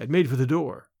 and made for the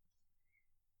door.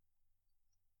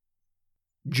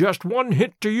 "Just one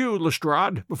hint to you,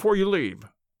 Lestrade, before you leave,"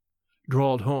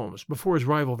 drawled Holmes, before his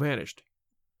rival vanished.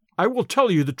 "I will tell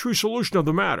you the true solution of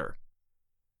the matter.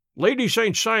 Lady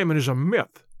St. Simon is a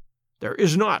myth. There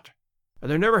is not, and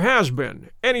there never has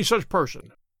been, any such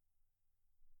person."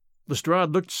 Lestrade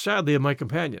looked sadly at my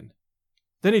companion.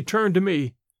 Then he turned to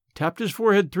me, tapped his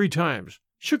forehead 3 times,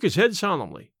 shook his head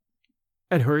solemnly,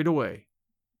 and hurried away.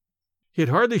 He had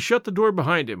hardly shut the door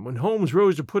behind him when Holmes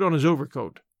rose to put on his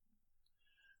overcoat.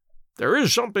 "There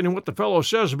is something in what the fellow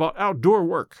says about outdoor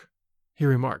work," he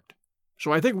remarked.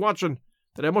 "So I think, Watson,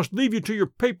 that I must leave you to your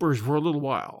papers for a little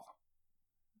while."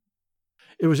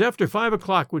 It was after 5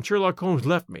 o'clock when Sherlock Holmes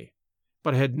left me,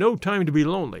 but I had no time to be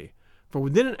lonely, for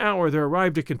within an hour there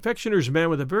arrived a confectioner's man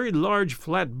with a very large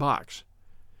flat box.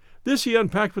 This he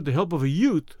unpacked with the help of a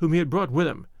youth whom he had brought with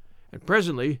him, and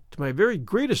presently, to my very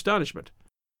great astonishment,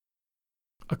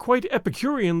 a quite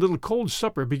Epicurean little cold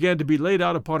supper began to be laid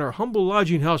out upon our humble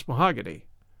lodging-house mahogany.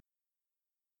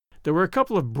 There were a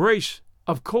couple of brace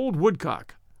of cold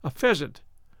woodcock, a pheasant,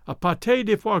 a pâté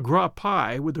de foie gras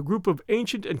pie with a group of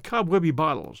ancient and cobwebby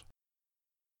bottles.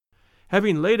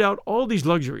 Having laid out all these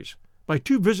luxuries, my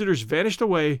 2 visitors vanished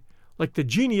away like the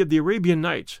genii of the Arabian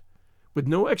Nights, with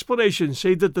no explanation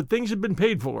save that the things had been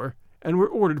paid for and were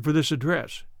ordered for this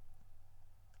address.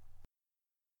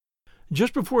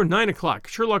 Just before 9 o'clock,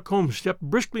 Sherlock Holmes stepped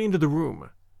briskly into the room.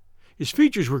 His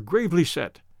features were gravely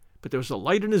set, but there was a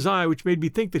light in his eye which made me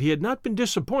think that he had not been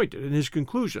disappointed in his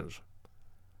conclusions.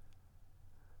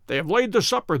 "They have laid the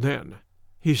supper, then,"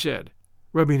 he said,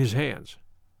 rubbing his hands.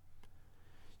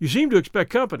 "You seem to expect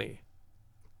company."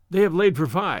 "They have laid for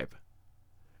 5.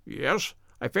 "Yes,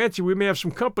 I fancy we may have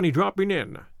some company dropping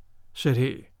in," said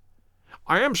he.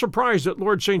 "I am surprised that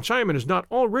Lord St. Simon has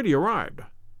not already arrived.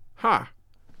 Ha!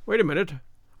 Wait a minute.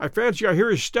 I fancy I hear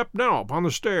his step now upon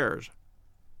the stairs."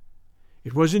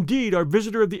 It was indeed our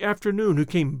visitor of the afternoon who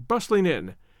came bustling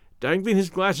in, dangling his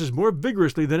glasses more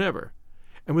vigorously than ever,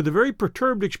 and with a very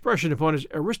perturbed expression upon his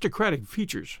aristocratic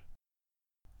features.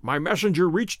 "My messenger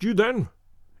reached you, then?"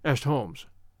 asked Holmes.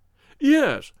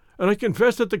 "Yes, and I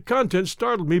confess that the contents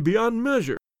startled me beyond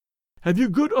measure. Have you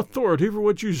good authority for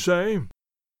what you say?"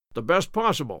 "The best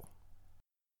possible."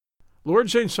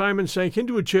 Lord St. Simon sank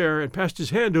into a chair and passed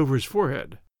his hand over his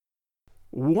forehead.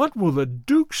 "What will the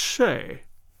Duke say,"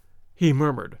 he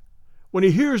murmured, "when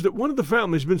he hears that one of the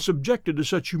family has been subjected to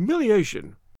such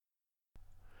humiliation?"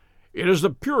 "It is the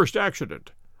purest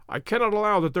accident. I cannot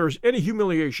allow that there is any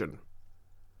humiliation."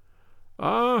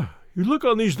 "Ah, you look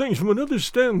on these things from another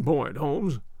standpoint,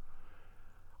 Holmes."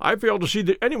 "I fail to see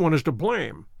that anyone is to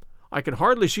blame. I can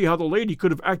hardly see how the lady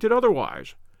could have acted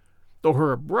otherwise, though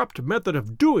her abrupt method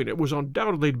of doing it was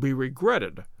undoubtedly to be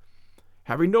regretted.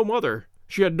 Having no mother,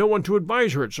 she had no one to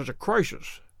advise her at such a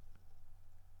crisis."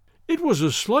 "It was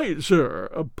a slight, sir,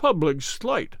 a public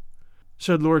slight,"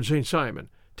 said Lord St. Simon,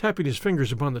 tapping his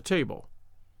fingers upon the table.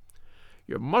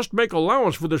 "You must make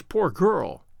allowance for this poor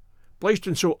girl, placed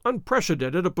in so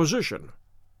unprecedented a position."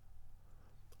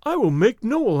 "I will make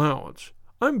no allowance.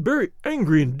 I'm very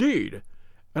angry indeed,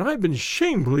 and I've been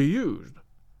shamefully used."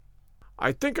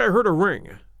 "I think I heard a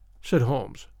ring," said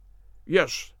Holmes.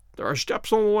 "Yes, there are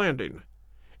steps on the landing.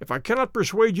 If I cannot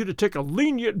persuade you to take a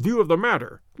lenient view of the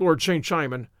matter, Lord St.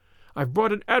 Simon, I've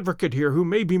brought an advocate here who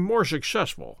may be more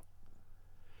successful."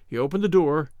 He opened the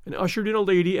door and ushered in a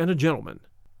lady and a gentleman.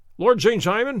 "Lord St.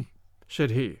 Simon,"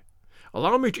 said he,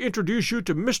 "allow me to introduce you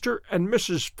to Mr. and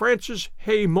Mrs. Francis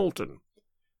Hay Moulton.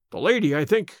 The lady, I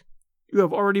think, you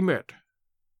have already met."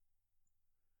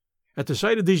 At the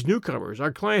sight of these newcomers,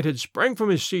 our client had sprang from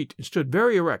his seat and stood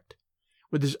very erect,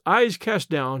 with his eyes cast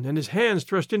down and his hands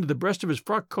thrust into the breast of his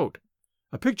frock coat,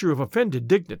 a picture of offended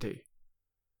dignity.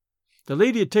 The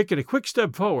lady had taken a quick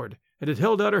step forward and had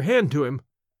held out her hand to him,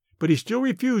 but he still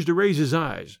refused to raise his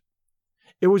eyes.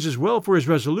 It was as well for his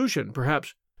resolution,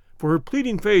 perhaps, for her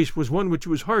pleading face was one which it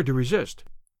was hard to resist.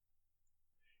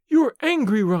 "You are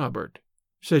angry, Robert,"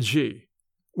 said she.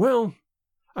 "Well,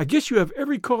 I guess you have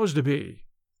every cause to be."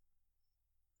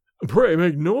 "Pray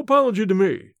make no apology to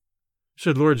me,"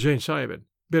 said Lord St. Simon,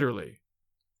 bitterly.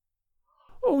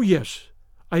 "Oh, yes,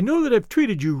 I know that I've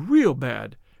treated you real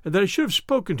bad, and that I should have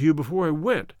spoken to you before I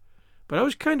went, but I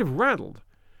was kind of rattled,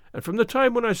 and from the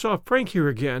time when I saw Frank here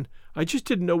again, I just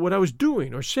didn't know what I was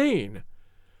doing or saying.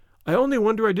 I only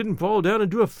wonder I didn't fall down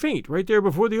and do a faint right there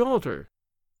before the altar."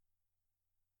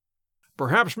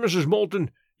 "Perhaps, Mrs. Moulton,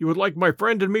 you would like my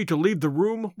friend and me to leave the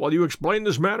room while you explain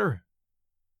this matter?"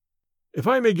 "If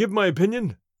I may give my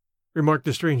opinion," remarked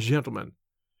the strange gentleman,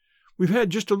 "we've had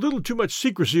just a little too much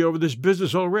secrecy over this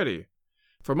business already.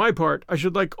 For my part, I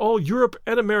should like all Europe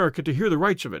and America to hear the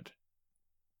rights of it."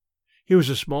 He was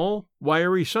a small,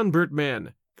 wiry, sunburnt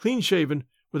man, clean-shaven,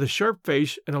 with a sharp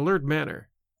face and alert manner.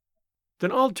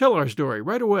 "Then I'll tell our story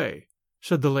right away,"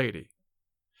 said the lady.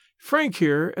 "Frank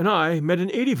here and I met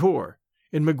in '84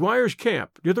 in McGuire's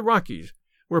camp near the Rockies,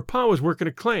 where Pa was working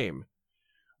a claim.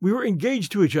 We were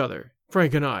engaged to each other,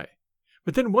 Frank and I,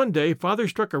 but then one day Father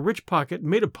struck a rich pocket and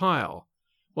made a pile,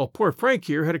 while poor Frank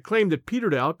here had a claim that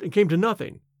petered out and came to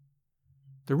nothing.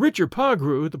 The richer Pa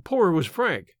grew, the poorer was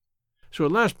Frank, so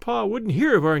at last Pa wouldn't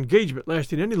hear of our engagement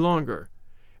lasting any longer,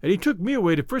 and he took me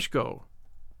away to Frisco.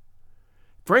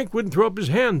 Frank wouldn't throw up his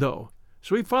hand, though,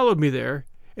 so he followed me there,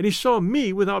 and he saw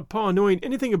me without Pa knowing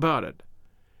anything about it.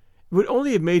 It would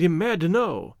only have made him mad to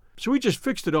know, so we just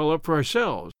fixed it all up for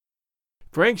ourselves.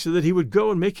 Frank said that he would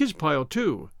go and make his pile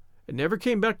too, and never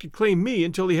came back to claim me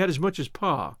until he had as much as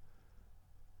Pa.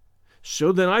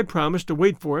 So then I promised to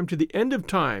wait for him to the end of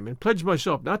time and pledged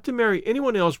myself not to marry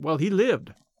anyone else while he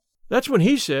lived. That's when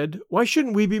he said, 'Why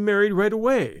shouldn't we be married right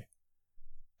away?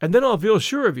 And then I'll feel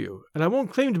sure of you, and I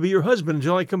won't claim to be your husband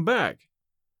until I come back.'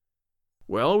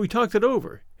 Well, we talked it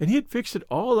over, and he had fixed it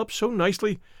all up so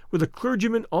nicely with a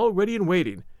clergyman all ready and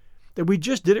waiting that we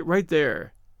just did it right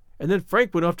there, and then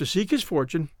Frank went off to seek his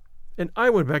fortune, and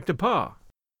I went back to Pa.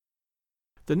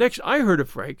 The next I heard of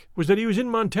Frank was that he was in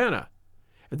Montana,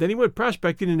 and then he went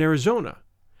prospecting in Arizona,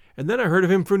 and then I heard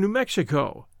of him from New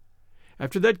Mexico.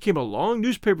 After that came a long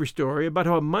newspaper story about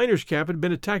how a miners' camp had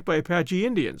been attacked by Apache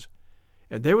Indians,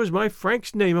 and there was my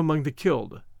Frank's name among the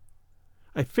killed.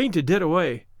 I fainted dead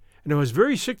away, and I was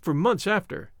very sick for months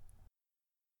after.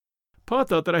 Pa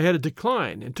thought that I had a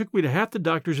decline and took me to half the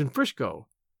doctors in Frisco.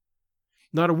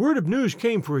 Not a word of news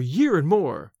came for a year and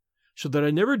more, so that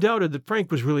I never doubted that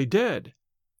Frank was really dead.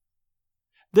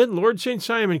 Then Lord St.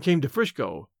 Simon came to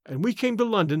Frisco, and we came to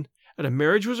London, and a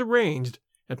marriage was arranged,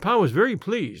 and Pa was very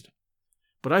pleased.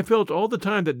 but I felt all the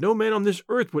time that no man on this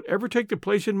earth would ever take the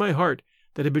place in my heart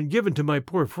that had been given to my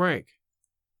poor Frank.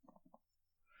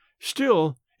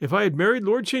 Still, if I had married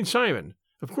Lord St. Simon,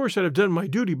 of course I'd have done my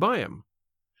duty by him.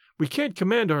 We can't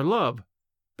command our love,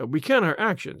 but we can our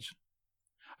actions.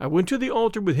 I went to the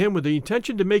altar with him with the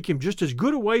intention to make him just as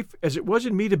good a wife as it was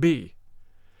in me to be.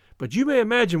 But you may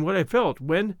imagine what I felt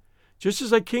when, just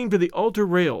as I came to the altar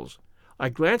rails, I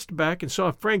glanced back and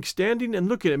saw Frank standing and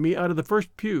looking at me out of the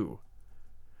first pew.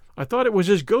 I thought it was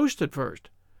his ghost at first,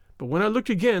 but when I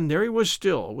looked again, there he was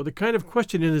still, with a kind of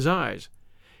question in his eyes,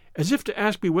 as if to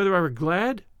ask me whether I were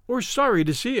glad or sorry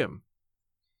to see him.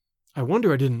 I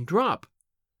wonder I didn't drop.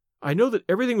 I know that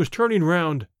everything was turning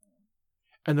round,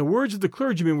 and the words of the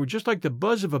clergyman were just like the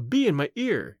buzz of a bee in my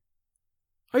ear.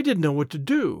 I didn't know what to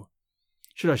do.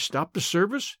 Should I stop the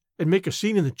service and make a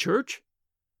scene in the church?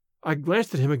 I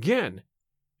glanced at him again,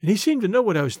 and he seemed to know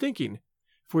what I was thinking,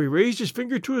 for he raised his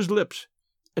finger to his lips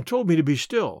and told me to be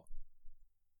still.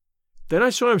 Then I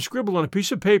saw him scribble on a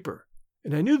piece of paper,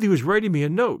 and I knew that he was writing me a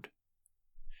note.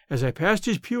 As I passed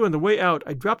his pew on the way out,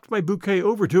 I dropped my bouquet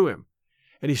over to him,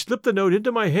 and he slipped the note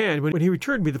into my hand when he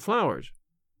returned me the flowers.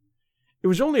 It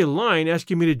was only a line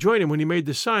asking me to join him when he made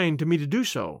the sign to me to do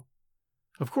so.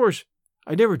 Of course,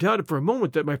 I never doubted for a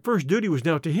moment that my first duty was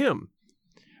now to him,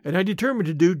 and I determined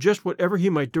to do just whatever he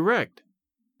might direct.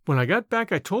 When I got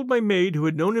back, I told my maid, who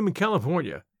had known him in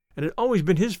California and had always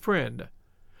been his friend.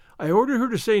 I ordered her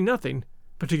to say nothing,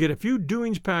 but to get a few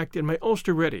doings packed and my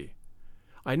ulster ready.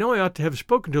 I know I ought to have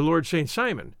spoken to Lord St.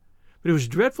 Simon, but it was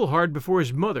dreadful hard before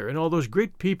his mother and all those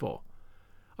great people.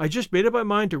 I just made up my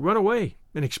mind to run away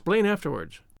and explain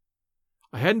afterwards.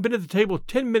 I hadn't been at the table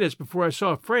 10 minutes before I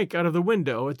saw Frank out of the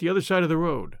window at the other side of the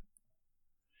road.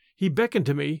 He beckoned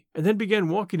to me and then began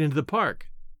walking into the park.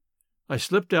 I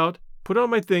slipped out, put on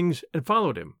my things, and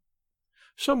followed him.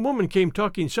 Some woman came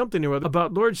talking something or other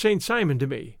about Lord St. Simon to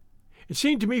me. It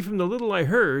seemed to me from the little I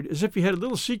heard as if he had a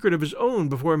little secret of his own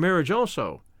before marriage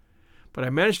also. But I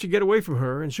managed to get away from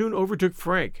her and soon overtook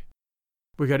Frank.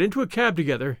 We got into a cab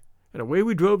together, and away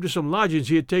we drove to some lodgings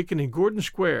he had taken in Gordon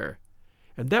Square,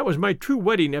 and that was my true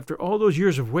wedding after all those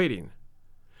years of waiting.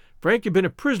 Frank had been a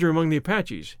prisoner among the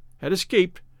Apaches, had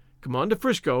escaped, come on to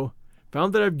Frisco,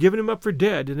 found that I'd given him up for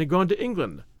dead and had gone to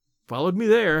England, followed me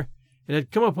there, and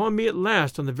had come upon me at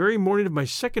last on the very morning of my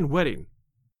second wedding.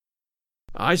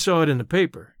 I saw it in the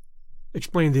paper,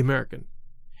 explained the American.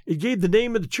 It gave the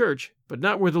name of the church, but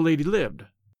not where the lady lived.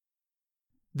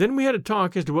 Then we had a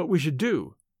talk as to what we should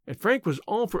do, and Frank was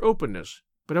all for openness,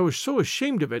 but I was so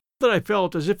ashamed of it that I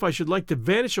felt as if I should like to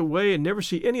vanish away and never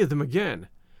see any of them again,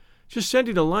 just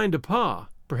sending a line to Pa,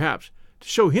 perhaps, to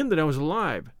show him that I was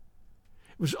alive.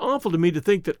 It was awful to me to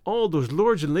think that all those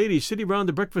lords and ladies sitting round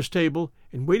the breakfast table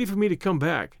and waiting for me to come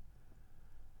back.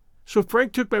 So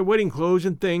Frank took my wedding clothes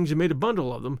and things and made a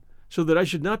bundle of them, so that I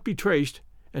should not be traced,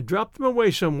 and dropped them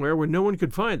away somewhere where no one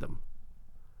could find them.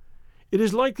 It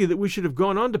is likely that we should have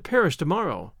gone on to Paris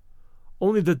tomorrow,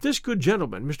 only that this good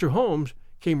gentleman, Mr. Holmes,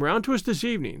 came round to us this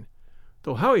evening,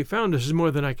 though how he found us is more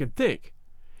than I can think,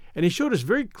 and he showed us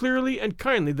very clearly and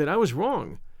kindly that I was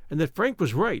wrong, and that Frank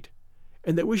was right,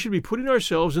 and that we should be putting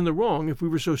ourselves in the wrong if we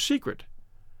were so secret.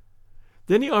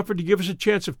 Then he offered to give us a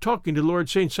chance of talking to Lord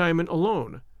St. Simon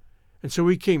alone, and so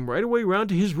we came right away round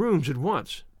to his rooms at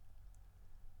once.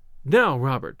 Now,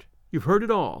 Robert, you've heard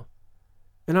it all,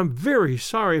 and I'm very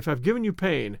sorry if I've given you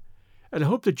pain, and I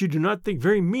hope that you do not think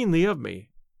very meanly of me.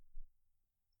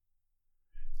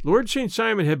 Lord St.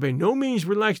 Simon had by no means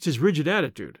relaxed his rigid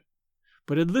attitude,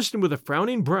 but had listened with a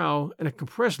frowning brow and a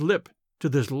compressed lip to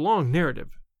this long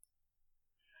narrative.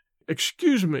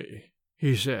 "Excuse me,"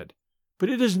 he said, "but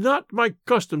it is not my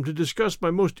custom to discuss my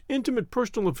most intimate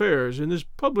personal affairs in this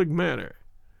public manner."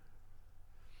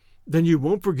 "Then you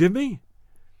won't forgive me?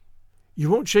 You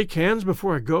won't shake hands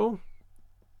before I go?"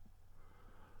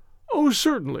 "Oh,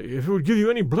 certainly, if it would give you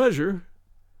any pleasure."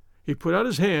 He put out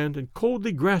his hand and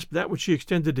coldly grasped that which she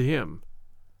extended to him.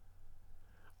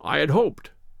 "I had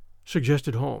hoped,"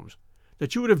 suggested Holmes,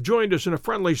 "that you would have joined us in a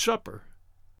friendly supper."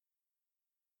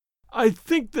 "I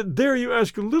think that there you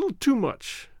ask a little too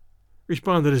much,"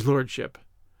 responded his lordship.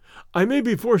 "I may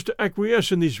be forced to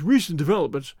acquiesce in these recent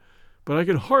developments, but I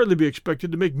can hardly be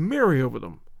expected to make merry over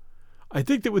them. I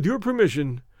think that with your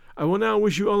permission, I will now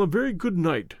wish you all a very good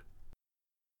night."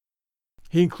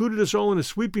 He included us all in a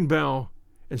sweeping bow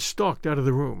and stalked out of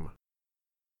the room.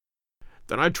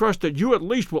 "Then I trust that you at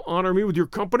least will honor me with your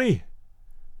company,"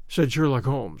 said Sherlock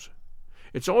Holmes.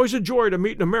 "It's always a joy to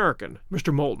meet an American,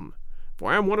 Mr. Moulton,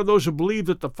 for I am one of those who believe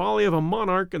that the folly of a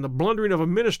monarch and the blundering of a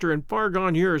minister in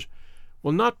far-gone years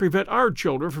will not prevent our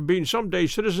children from being some day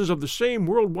citizens of the same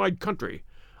world-wide country,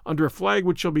 under a flag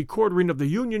which shall be quartering of the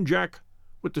Union Jack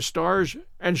with the stars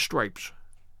and stripes."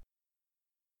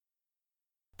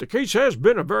 "The case has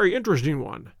been a very interesting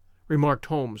one," remarked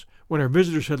Holmes when our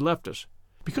visitors had left us,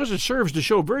 "because it serves to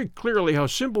show very clearly how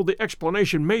simple the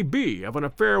explanation may be of an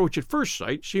affair which at first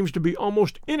sight seems to be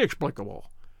almost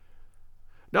inexplicable.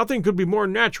 Nothing could be more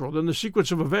natural than the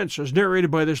sequence of events as narrated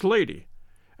by this lady,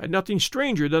 and nothing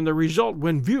stranger than the result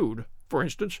when viewed, for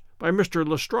instance, by Mr.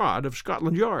 Lestrade of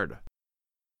Scotland Yard."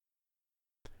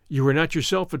 "You were not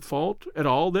yourself at fault at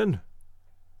all, then?"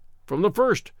 "From the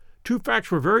first, two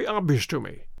facts were very obvious to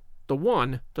me. The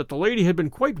one, that the lady had been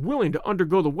quite willing to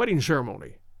undergo the wedding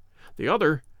ceremony. The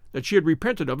other, that she had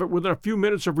repented of it within a few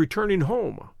minutes of returning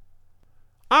home.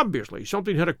 Obviously,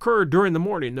 something had occurred during the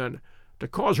morning, then, to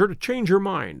cause her to change her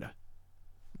mind.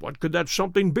 What could that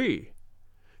something be?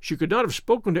 She could not have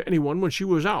spoken to anyone when she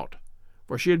was out,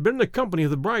 for she had been in the company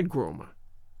of the bridegroom.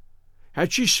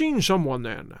 Had she seen someone,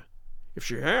 then? If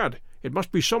she had, it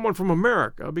must be someone from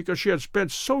America, because she had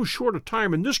spent so short a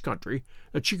time in this country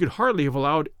that she could hardly have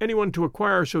allowed anyone to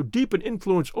acquire so deep an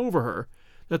influence over her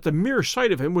that the mere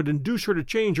sight of him would induce her to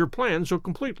change her plans so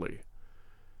completely.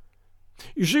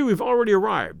 You see, we've already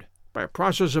arrived, by a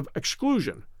process of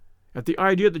exclusion, at the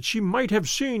idea that she might have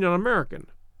seen an American.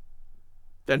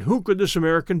 Then who could this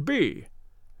American be,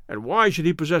 and why should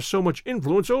he possess so much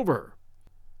influence over her?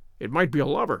 It might be a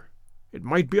lover. It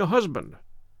might be a husband.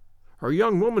 Her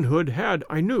young womanhood had,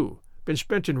 I knew, been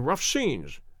spent in rough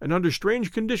scenes and under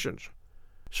strange conditions.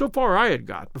 So far I had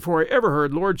got before I ever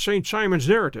heard Lord St. Simon's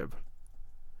narrative.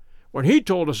 When he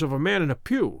told us of a man in a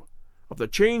pew, of the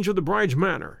change of the bride's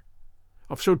manner,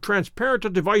 of so transparent a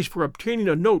device for obtaining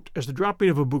a note as the dropping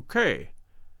of a bouquet,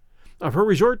 of her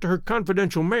resort to her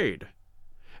confidential maid,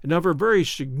 and of her very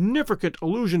significant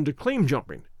allusion to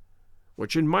claim-jumping,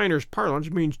 which in miners'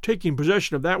 parlance means taking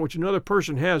possession of that which another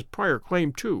person has prior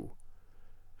claim to,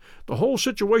 the whole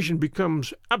situation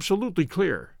becomes absolutely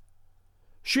clear.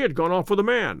 She had gone off with a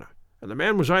man, and the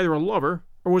man was either a lover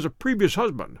or was a previous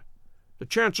husband, the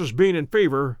chances being in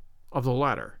favor of the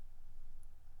latter."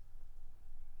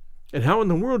 "And how in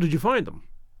the world did you find them?"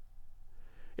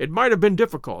 "It might have been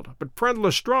difficult, but friend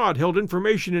Lestrade held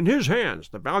information in his hands,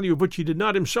 the value of which he did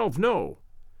not himself know.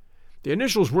 The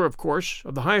initials were, of course,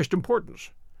 of the highest importance,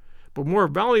 but more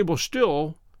valuable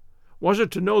still was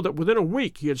it to know that within a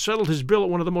week he had settled his bill at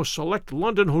one of the most select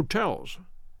London hotels."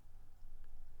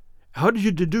 "How did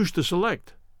you deduce the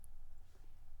select?"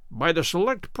 "By the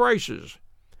select prices.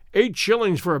 8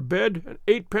 shillings for a bed and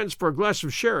 8 pence for a glass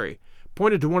of sherry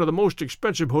pointed to one of the most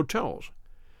expensive hotels.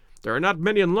 There are not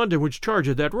many in London which charge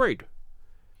at that rate.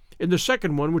 In the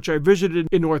second one, which I visited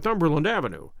in Northumberland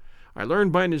Avenue, I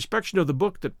learned by an inspection of the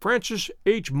book that Francis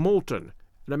H. Moulton,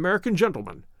 an American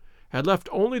gentleman, had left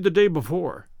only the day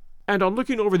before, and on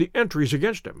looking over the entries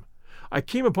against him, I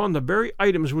came upon the very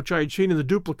items which I had seen in the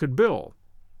duplicate bill.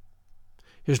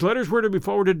 His letters were to be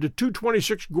forwarded to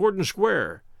 226 Gordon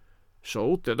Square,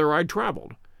 so thither I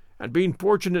travelled, and being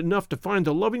fortunate enough to find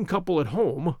the loving couple at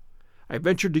home, I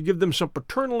ventured to give them some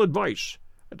paternal advice,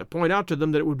 and to point out to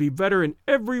them that it would be better in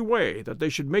every way that they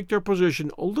should make their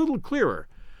position a little clearer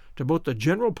to both the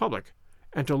general public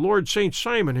and to Lord St.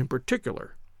 Simon in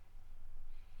particular.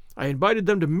 I invited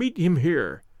them to meet him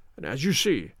here, and as you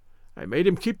see, I made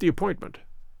him keep the appointment."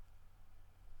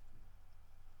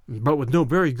 "But with no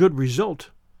very good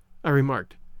result," I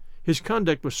remarked. "His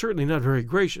conduct was certainly not very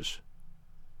gracious."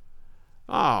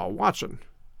 "Ah, Watson,"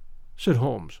 said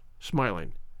Holmes,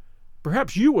 smiling,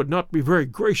 "perhaps you would not be very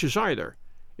gracious either,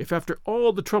 if after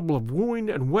all the trouble of wooing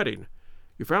and wedding,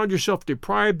 you found yourself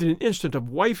deprived in an instant of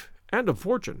wife and of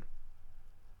fortune.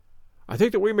 I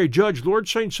think that we may judge Lord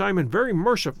St. Simon very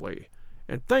mercifully,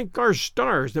 and thank our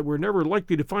stars that we're never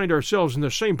likely to find ourselves in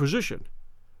the same position.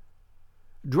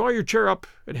 Draw your chair up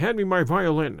and hand me my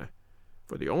violin,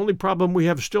 for the only problem we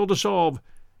have still to solve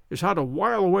is how to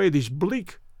while away these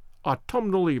bleak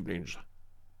autumnal evenings."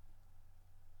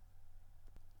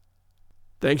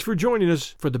 Thanks for joining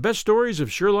us for the best stories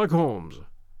of Sherlock Holmes.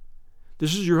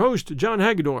 This is your host, John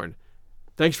Hagedorn.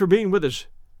 Thanks for being with us.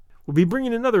 We'll be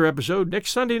bringing another episode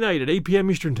next Sunday night at 8 p.m.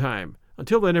 Eastern Time.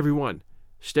 Until then, everyone,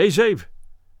 stay safe,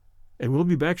 and we'll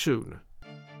be back soon.